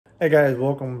Hey guys,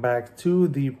 welcome back to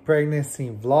the pregnancy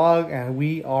vlog, and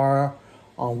we are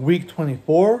on week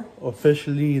 24,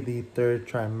 officially the third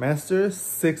trimester,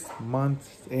 6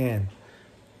 months in.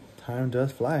 Time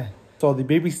does fly. So the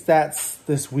baby stats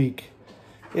this week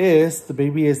is, the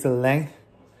baby is the length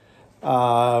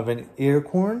of an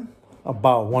acorn,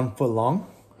 about 1 foot long.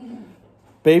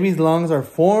 Baby's lungs are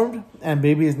formed, and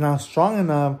baby is now strong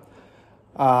enough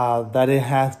that it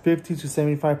has 50 to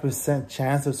 75%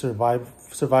 chance of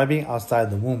surviving outside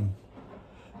the womb.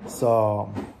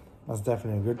 So that's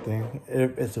definitely a good thing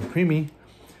if it's a preemie.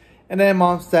 And then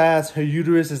mom stats, her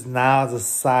uterus is now the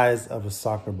size of a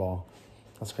soccer ball.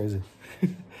 That's crazy.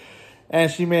 And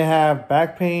she may have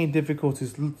back pain, difficulty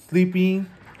sleeping,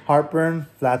 heartburn,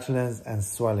 flatulence, and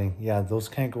swelling. Yeah, those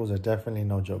cankles are definitely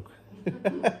no joke. Leave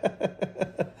my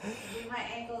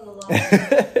ankles alone.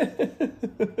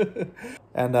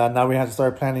 And now we have to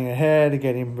start planning ahead,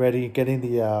 getting ready, getting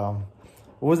the,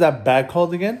 what was that bag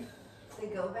called again? The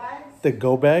go bags? The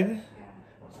go bag?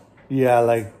 Yeah. Yeah,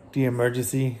 like the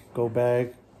emergency go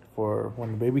bag for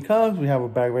when the baby comes. We have a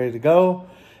bag ready to go,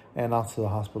 and off to the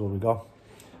hospital we go.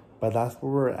 But that's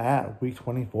where we're at, week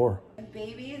 24. The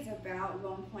baby is about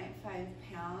 1.5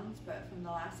 pounds, but from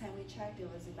the last time we checked, it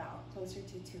was about closer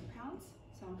to 2 pounds.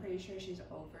 So I'm pretty sure she's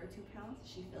over 2 pounds.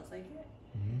 She feels like it.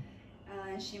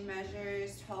 She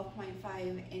measures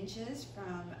 12.5 inches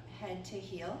from head to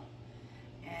heel,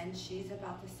 and she's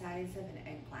about the size of an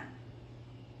eggplant,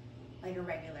 like a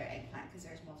regular eggplant, because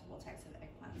there's multiple types of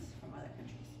eggplants from other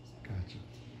countries. So.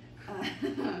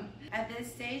 Gotcha. At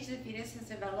this stage, the fetus has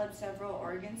developed several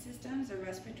organ systems. The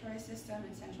respiratory system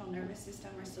and central nervous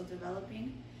system are still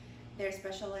developing. Their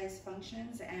specialized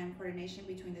functions and coordination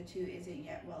between the two isn't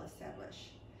yet well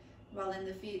established. While in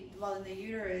the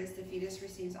uterus, the fetus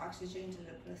receives oxygen to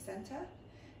the placenta,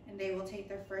 and they will take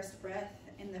their first breath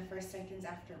in the first seconds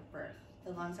after birth.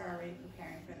 The lungs are already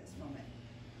preparing for this moment.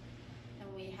 And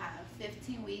we have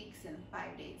 15 weeks and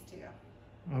 5 days to go.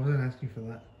 I wasn't asking for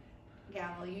that.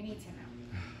 Yeah, well, you need to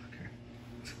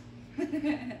know.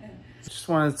 Okay. Just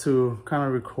wanted to kind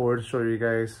of record, show you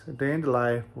guys a day in the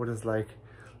life, what it's like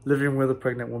living with a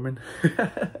pregnant woman.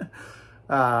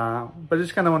 But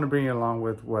just kind of want to bring you along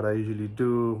with what I usually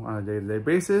do on a day-to-day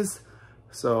basis.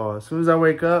 So as soon as I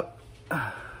wake up,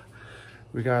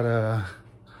 we gotta,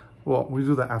 well, we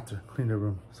do that after, clean the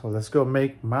room. So let's go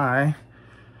make my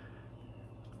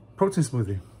protein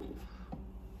smoothie.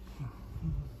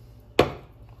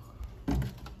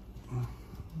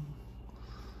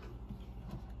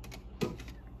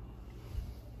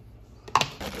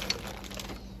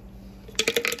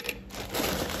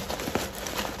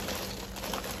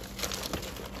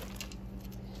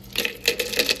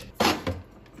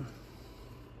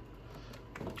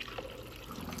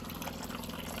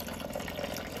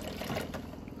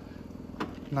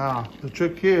 Now, the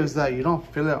trick here is that you don't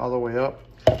fill it all the way up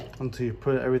until you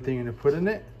put everything you put in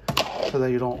it, so that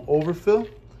you don't overfill.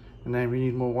 And then if you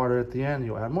need more water at the end,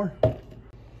 you'll add more.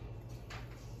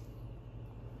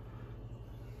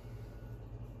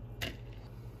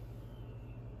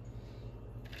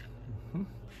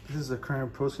 This is the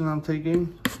current protein I'm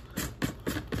taking.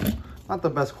 Not the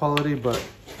best quality, but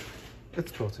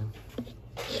it's protein.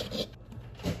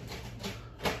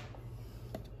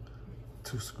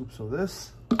 2 scoops of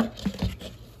this.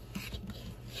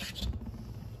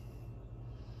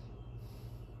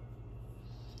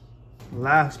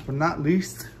 Last but not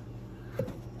least,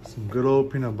 some good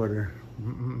old peanut butter.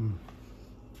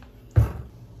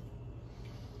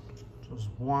 Just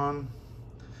 1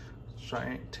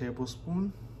 giant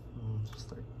tablespoon, just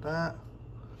like that.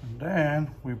 And then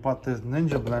we bought this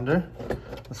Ninja blender.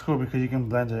 That's cool because you can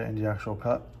blend it in the actual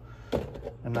cup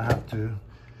and not have to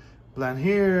blend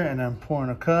here and then pour in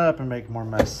a cup and make more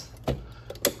mess. Turn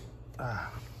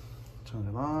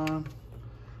it on.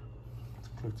 Let's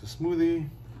click the smoothie.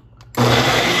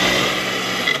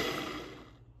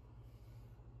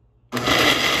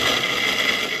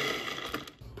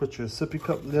 Put your sippy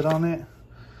cup lid on it.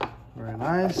 Very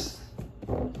nice.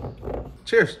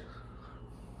 Cheers.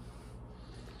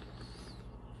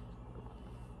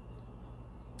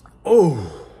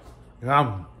 Oh,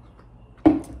 yum.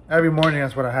 Every morning,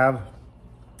 that's what I have.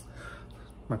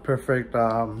 My perfect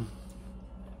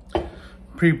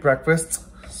pre-breakfast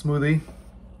smoothie.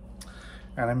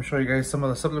 And let me show you guys some of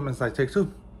the supplements I take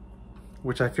too,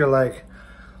 which I feel like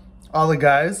all the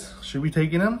guys should be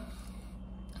taking them,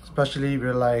 especially if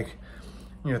you're like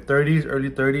in your 30s, early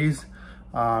 30s,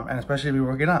 and especially if you're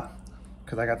working out,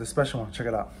 because I got this special one. Check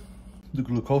it out. The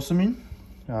glucosamine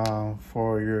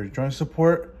for your joint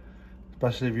support,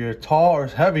 especially if you're tall or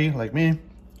heavy like me.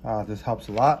 This helps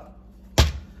a lot.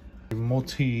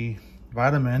 Multi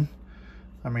vitamin.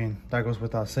 I mean, that goes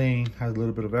without saying, has a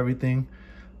little bit of everything.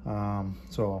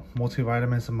 So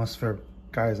multivitamins, a must for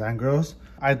guys and girls.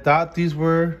 I thought these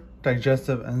were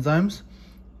digestive enzymes,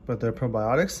 but they're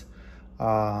probiotics.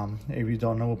 If you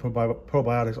don't know what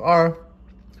probiotics are,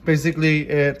 basically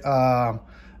it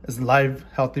is live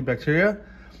healthy bacteria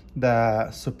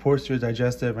that supports your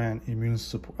digestive and immune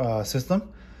system.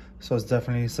 So it's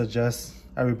definitely suggests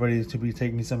everybody to be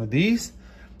taking some of these.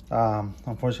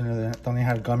 Unfortunately, they only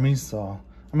had gummies, so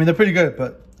I mean they're pretty good,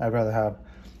 but I'd rather have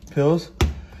pills.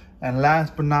 And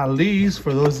last but not least,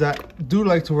 for those that do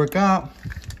like to work out,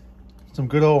 some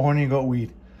good old horny goat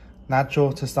weed,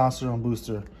 natural testosterone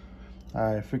booster.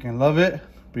 I freaking love it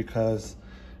because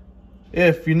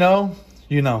if you know,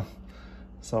 you know.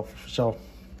 So for sure,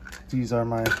 these are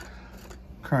my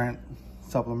current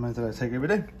supplements that I take every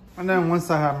day. And then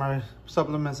once I have my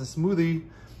supplements and smoothie,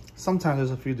 sometimes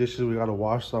there's a few dishes we gotta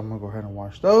wash, so I'm gonna go ahead and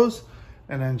wash those.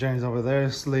 And then Jenny's over there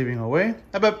slaving away.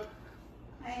 Hi.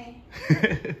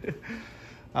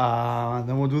 And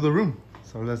then we'll do the room.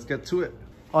 So let's get to it.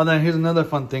 Oh, then here's another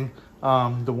fun thing.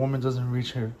 The woman doesn't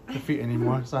reach her feet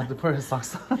anymore, so I have to put her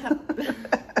socks on.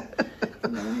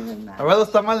 A ver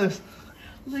los tamales.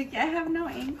 Look, I have no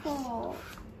ankle.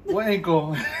 What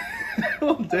ankle?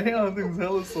 Oh damn, things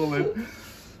hella solid.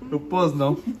 But pause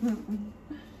no.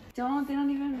 They don't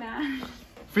even match.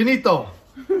 Finito.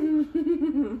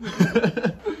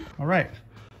 All right,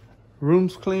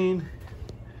 room's clean,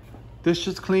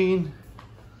 dishes clean.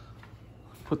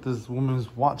 Put this woman's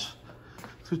watch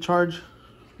to charge.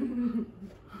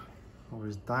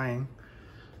 Always dying.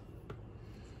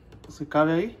 ¿Se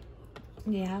cabe ahí?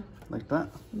 Yeah. Like that?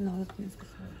 No, lo tienes que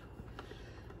saber.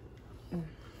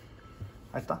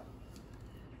 Ahí está.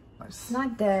 Nice.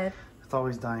 Not dead. It's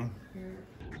always dying.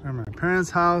 We're at my parents'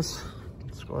 house.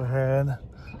 Let's go ahead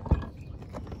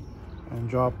and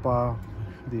drop off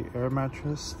the air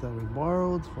mattress that we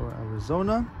borrowed for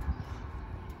Arizona.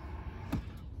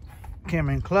 Came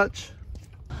in clutch.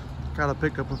 Gotta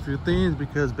pick up a few things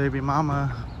because baby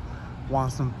mama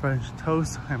wants some French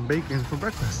toast and bacon for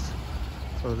breakfast.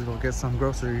 So let's go get some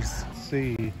groceries. Let's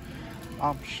see,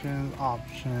 options.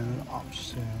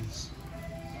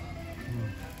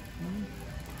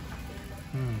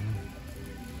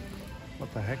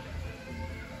 What the heck?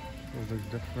 Those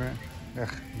look different.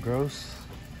 Ugh, gross.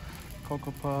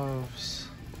 Cocoa Puffs,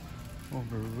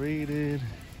 overrated.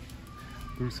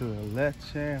 Dulce de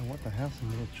leche. What the hell? Some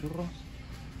little churros.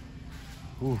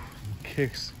 Ooh, some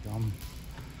kicks. Yum.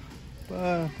 But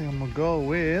I think I'm gonna go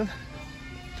with.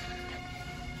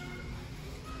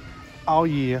 Oh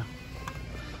yeah.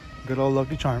 Good old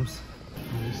Lucky Charms.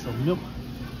 Maybe some milk.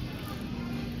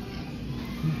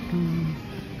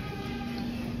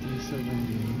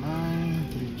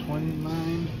 379,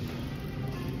 329,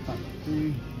 top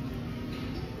 3.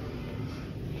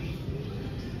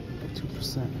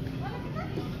 2%.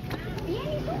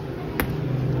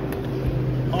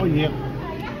 Oh yeah.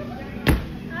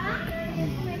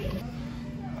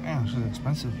 Damn, this is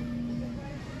expensive.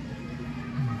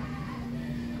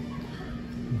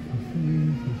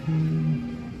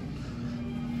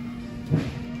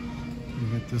 You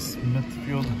get this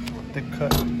Smithfield thick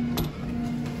cut.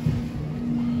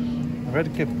 Red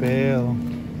que pale.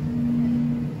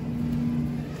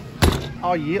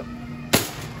 Oh yeah.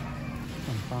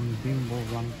 Pan Bimbo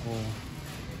Blanco.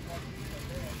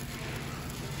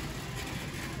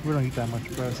 We don't eat that much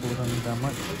bread, so we don't need that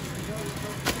much.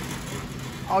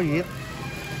 Oh yeah.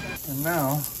 And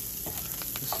now,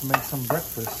 just make some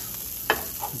breakfast.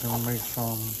 We're gonna make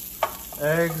some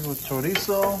eggs with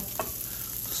chorizo.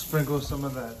 Sprinkle some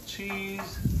of that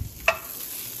cheese.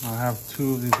 I have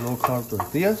 2 of these low-carb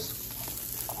tortillas.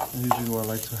 And usually what I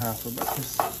like to have for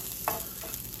breakfast.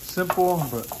 Simple,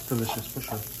 but delicious for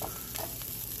sure.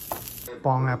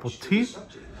 Bong apple tea.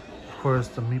 Of course,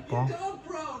 the meatball.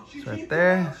 It's right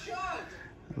there.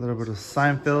 A little bit of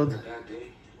Seinfeld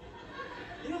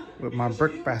with my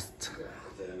breakfast.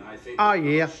 Oh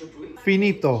yeah,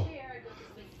 finito.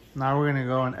 Now we're gonna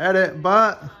go and edit,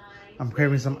 but I'm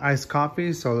craving some iced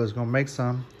coffee, so let's go make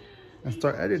some and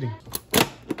start editing.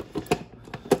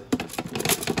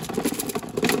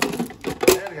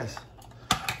 There it goes.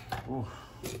 Ooh.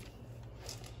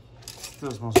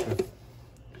 Still smells good.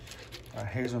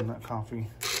 Hazelnut coffee.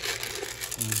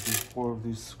 I'm gonna do 4 of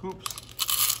these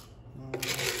scoops. 1,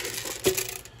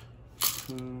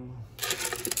 2,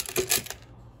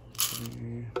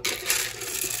 3,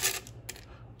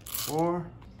 4.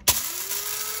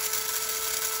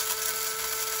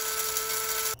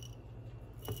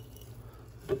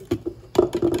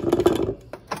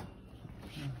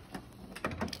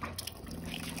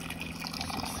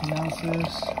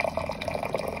 Ounces.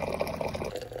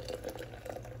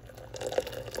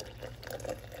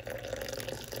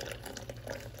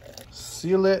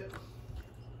 seal it.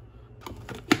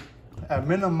 At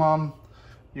minimum,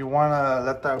 you want to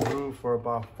let that brew for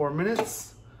about 4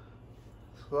 minutes.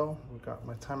 So we got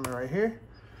my timer right here.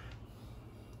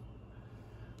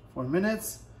 4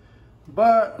 minutes.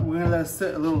 But we're gonna let it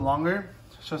sit a little longer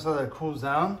just so that it cools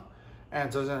down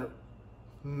and doesn't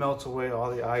melt away all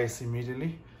the ice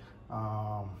immediately.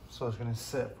 So it's gonna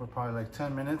sit for probably like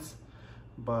 10 minutes.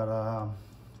 But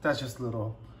that's just a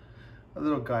little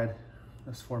guide.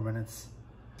 That's 4 minutes.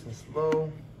 It's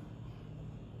low.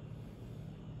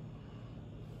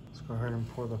 Let's go ahead and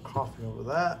pour the coffee over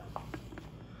that.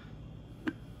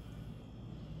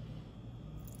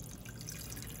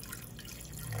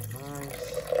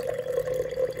 Nice.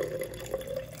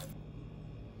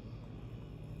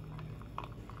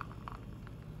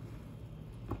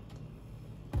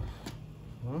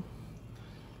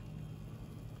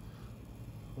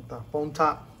 With that foam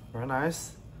top, very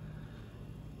nice.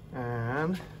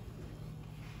 And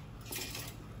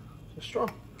just straw.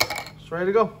 It's ready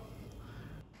to go.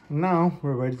 Now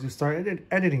we're ready to start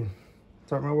editing.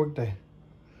 Start my work day.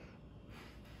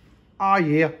 Oh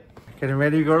yeah. Getting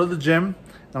ready to go to the gym.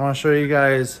 I want to show you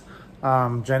guys,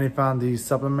 Jenny found these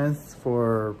supplements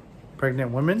for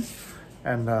pregnant women.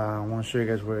 And I want to show you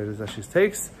guys what it is that she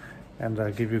takes. And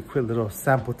give you a quick little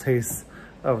sample taste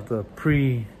of the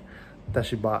pre that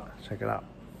she bought. Check it out.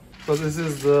 So this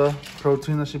is the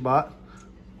protein that she bought.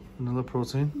 Vanilla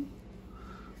protein.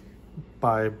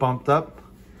 By Bumped Up,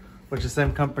 which is the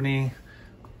same company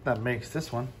that makes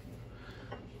this one.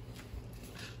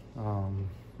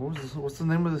 What's the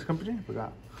name of this company? I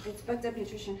forgot. It's Bucked Up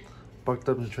Nutrition. Bucked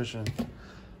Up Nutrition.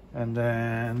 And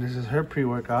then this is her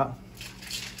pre-workout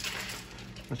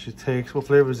that she takes. What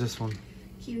flavor is this one?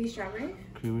 Kiwi strawberry.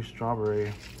 Kiwi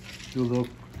strawberry. Do a little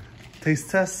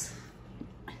taste test.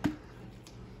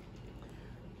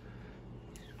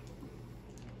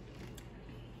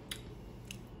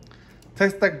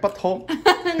 Tastes like butthole.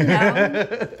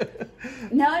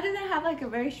 No, it doesn't have like a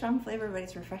very strong flavor, but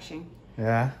it's refreshing.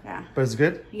 Yeah? Yeah. But it's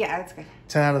good? Yeah, it's good.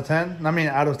 10 out of 10? I mean,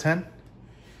 out of 10?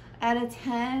 Out of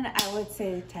 10, I would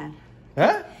say 10.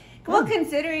 Yeah? Well,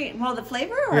 considering, the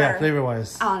flavor or? Yeah,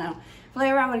 flavor-wise. I don't know.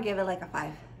 Flavor, I would give it like a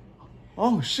 5.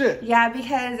 Oh, shit. Yeah,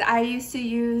 because I used to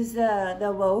use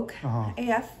the Woke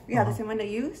AF. Yeah, the same one to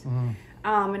use.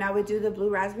 And I would do the blue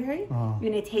raspberry,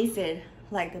 and it tasted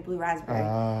like the blue raspberry.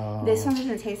 This one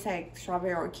doesn't taste like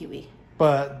strawberry or kiwi.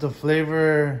 But the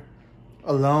flavor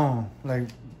alone, like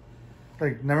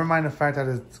never mind the fact that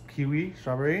it's kiwi,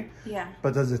 strawberry. Yeah.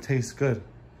 But does it taste good?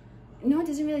 No, it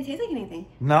doesn't really taste like anything.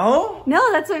 No?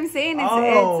 No, that's what I'm saying. It's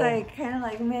like kind of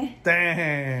like meh.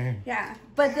 Dang. Yeah,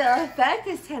 but the effect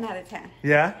is 10 out of 10.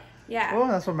 Yeah? Yeah. Well,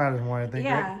 that's what matters more, I think.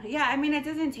 Yeah, right? yeah. I mean, it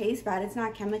doesn't taste bad. It's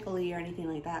not chemically or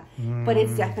anything like that. But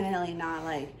it's definitely not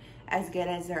like as good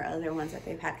as their other ones that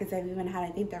they've had. Because I've even had, I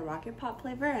think, their Rocket Pop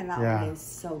flavor, and that one is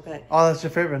so good. Oh, that's your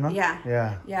favorite, no? Yeah.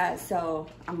 Yeah. Yeah. So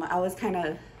I was kind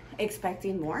of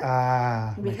expecting more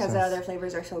because the other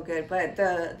flavors are so good. But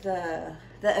the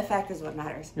effect is what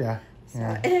matters. Yeah. So,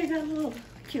 and I got a little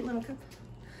cute little cup.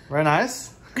 Very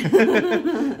nice.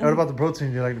 What about the protein?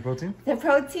 Do you like the protein? The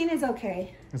protein is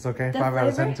okay. It's okay. 5 out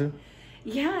of 10 too.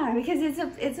 Yeah, because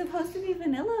it's supposed to be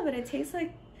vanilla, but it tastes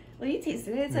like, well, you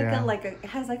tasted it. It's like it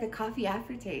has like a coffee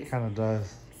aftertaste. Kind of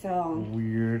does. So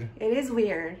weird. It is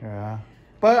weird. Yeah,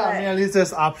 but I mean, at least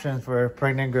there's options for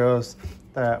pregnant girls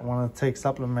that want to take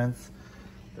supplements.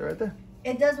 They're right there.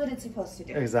 It does what it's supposed to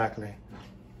do. Exactly.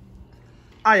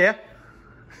 Ah, yeah.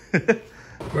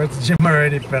 We're at the gym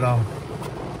already, pero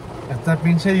esta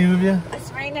pinche lluvia.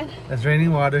 It's raining. It's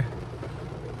raining water.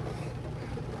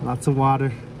 Lots of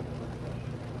water.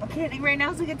 Okay, I think right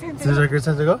now is a good time to go. Is it a good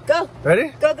time to go? Go.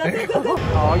 Ready? Go, go, go, go, go.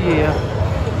 Oh, yeah.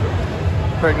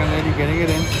 Pregnant lady getting it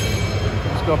in.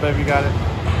 Let's go, baby. Got it.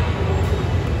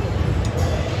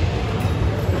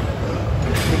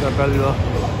 Get that belly low.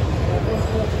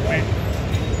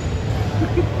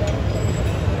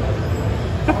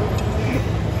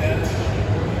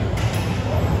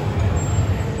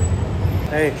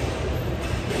 Hey.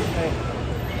 Hey.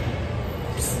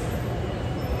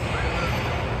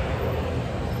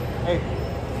 Hey.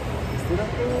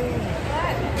 Estírate.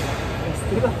 What?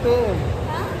 Estírate.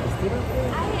 Huh? Estírate.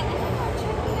 I'm not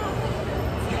checking out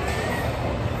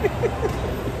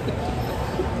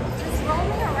just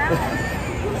rolling around.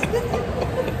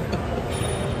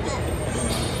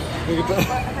 Look at that.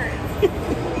 What hurts?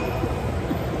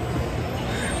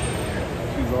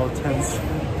 She's all tense.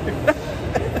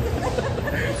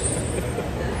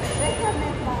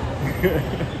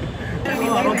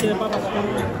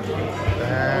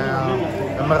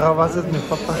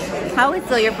 How is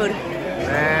still your food?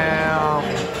 Damn.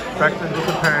 Breakfast with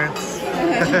the parents.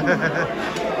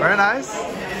 Very nice.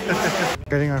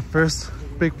 Getting our first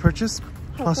big purchase,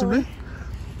 possibly.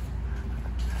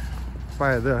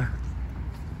 By the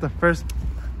first,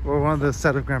 or one of the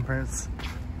set of grandparents.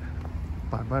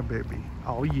 Bye bye, baby.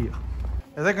 Oh yeah.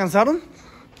 ¿Estás cansado? No,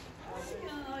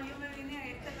 yo me vine a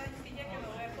esta lanchilla que me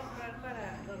voy a comprar para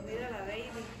dormir a la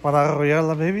baby. Para arrollar a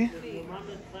la baby?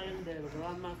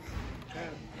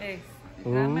 Sí.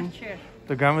 Grandma chair.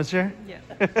 The grandma chair? Yeah.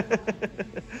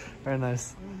 Very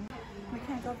nice. We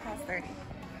can't go past 30.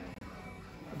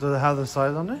 Does it have the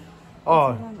size on it?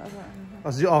 Oh.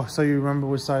 So you remember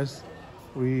which size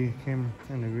we came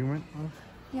in agreement of?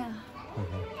 Yeah.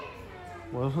 Okay.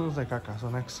 Well, this one's like caca, so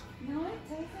next. No, it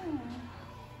doesn't.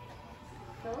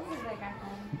 Those are like at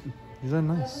home. These are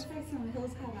nice. Those like some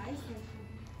hills called ice.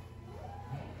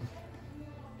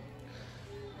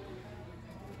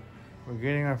 We're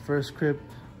getting our first crib.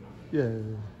 Yeah.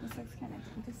 This looks kind of.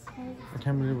 I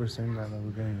can't believe we're saying that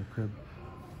we're getting a crib.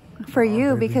 For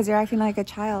you, baby. because you're acting like a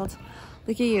child.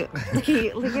 Look at you. Look at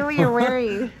you. Look at what you're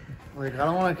wearing. Like, I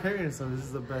don't want to carry it, so this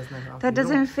is the best neck outfit. That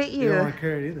doesn't fit you. You don't want to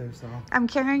carry it either, so. I'm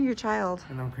carrying your child.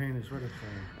 And I'm carrying the sweater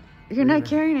for You're not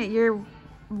carrying it. You're.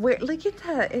 Look at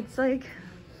that. It's like.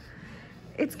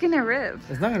 It's gonna rip.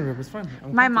 It's not gonna rip. It's fine.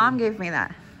 My mom gave me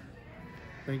that.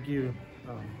 Thank you,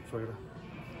 sweater.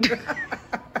 You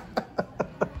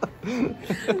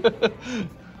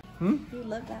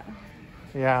love that one.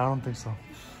 Yeah, I don't think so.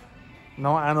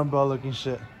 No Annabelle looking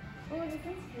shit. Oh, this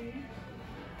one's pretty.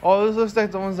 Oh, this looks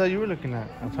like the ones that you were looking at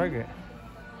Target.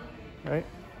 Right?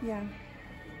 Yeah.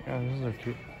 Yeah, these are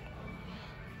cute.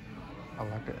 I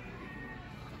like it.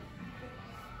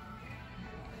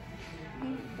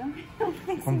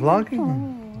 I'm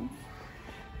vlogging.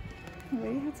 Why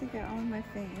do you have to get on my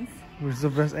face? Which is the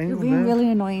best angle, You're being man? really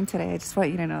annoying today. I just want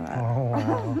you to know that.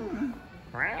 Oh,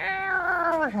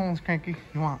 wow. Someone's cranky.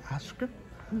 You want ice cream?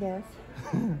 Yes.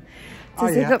 Oh,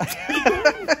 yeah.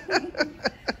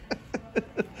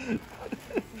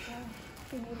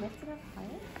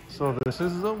 So this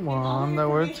is the one that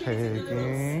we're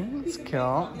taking. It's cute,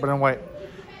 but in white.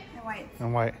 And white.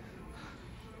 In white.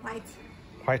 White.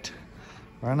 White.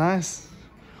 Very nice.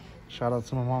 Shout out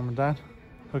to my mom and dad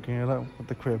hooking it up with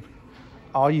the crib.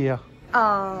 Oh yeah.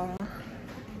 Oh.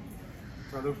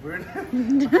 Does that look weird? I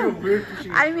feel weird.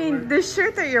 I mean, the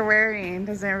shirt that you're wearing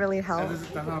doesn't really help.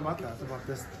 That's not about that. It's about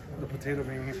this, the potato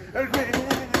being here.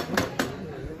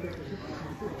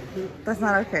 That's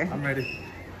not okay. I'm ready.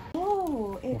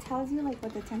 Oh, it tells you like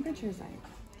what the temperature is like.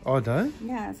 Oh, it does?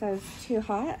 Yeah, it says too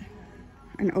hot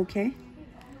and okay.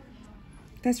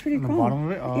 That's pretty On cool. the bottom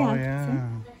of it? Oh, yeah. See?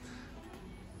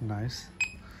 Nice.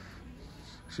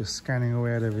 Just scanning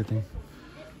away at everything.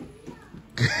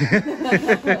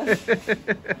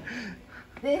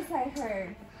 This, I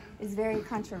heard, is very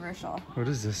controversial. What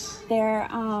is this? They're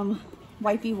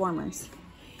wipey warmers.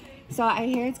 So I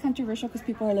hear it's controversial because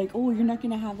people are like, oh, you're not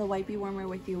going to have the wipey warmer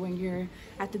with you when you're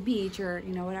at the beach or,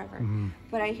 you know, whatever.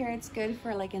 But I hear it's good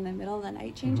for like in the middle of the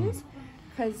night changes.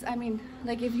 Because, I mean,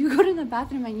 like if you go to the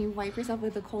bathroom and you wipe yourself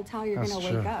with a cold towel, you're going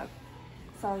to wake up.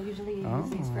 So usually you use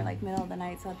these for like middle of the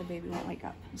night so that the baby won't wake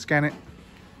up. Scan it.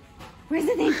 Where's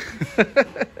the thing?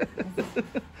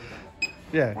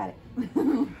 Yeah. Got it.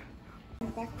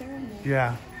 Back there.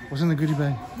 Yeah. What's in the goodie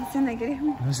bag? What's in the goodie bag?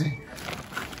 Let me see.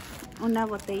 Una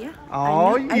botella.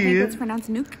 Oh, I think it's pronounced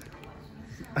nuke.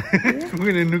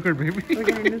 We're gonna nuke our baby. We're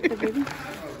gonna nuke the baby.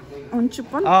 Un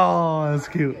chupon. Oh, that's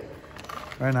cute.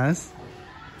 Very nice.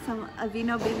 Some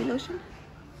Aveeno baby lotion.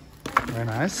 Very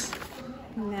nice.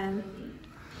 And then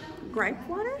gripe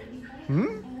water.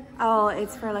 Oh,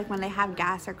 it's for like when they have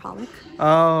gas or colic.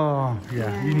 Oh,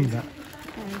 yeah, you need that.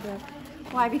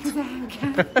 Why? Because I have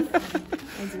gas. I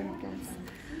do have gas.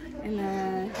 And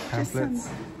then just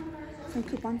some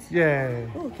coupons. Yeah.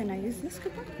 Oh, can I use this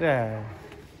coupon? Yeah.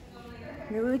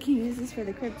 Maybe we can use this for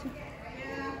the crib too.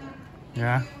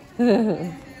 Yeah.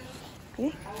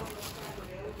 Okay.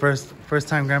 First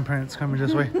time grandparents coming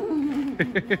this way.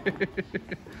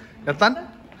 ¿Ya están?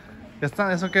 ¿Ya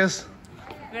están? ¿Eso qué es?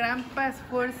 Grandpa's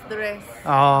first dress.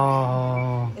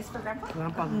 Oh. It's for grandpa?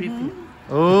 Grandpa's beefy.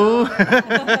 Oh.